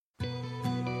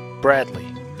Bradley,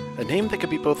 a name that could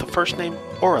be both a first name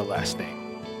or a last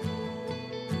name.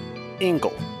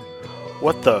 Ingle.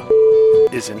 What the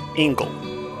is an ingle?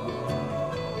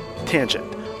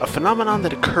 Tangent, a phenomenon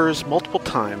that occurs multiple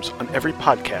times on every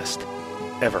podcast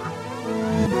ever.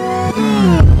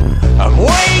 I'm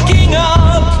waking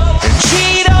up in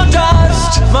Cheeto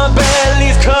dust. My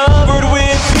belly's covered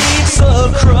with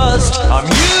pizza crust. I'm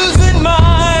using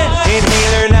my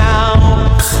inhaler now.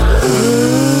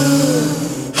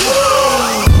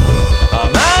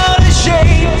 I'm out of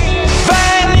shape,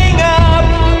 fattening up.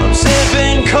 I'm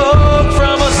sipping Coke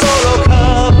from a solo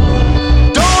cup.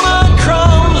 Donut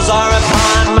crumbs are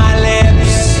upon my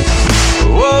lips.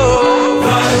 Whoa.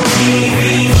 The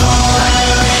TV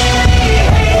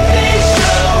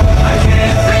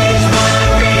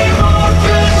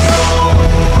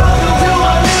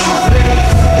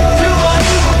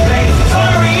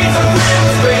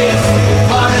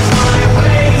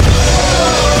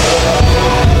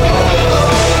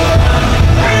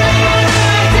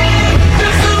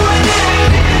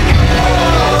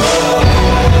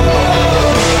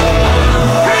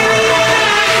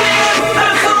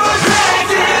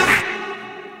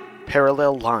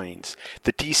Parallel Lines,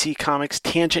 the DC Comics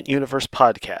Tangent Universe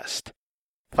podcast.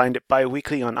 Find it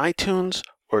bi-weekly on iTunes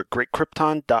or at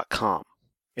greatkrypton.com.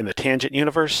 In the Tangent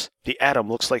Universe, the Atom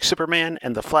looks like Superman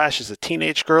and the Flash is a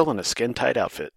teenage girl in a skin-tight outfit.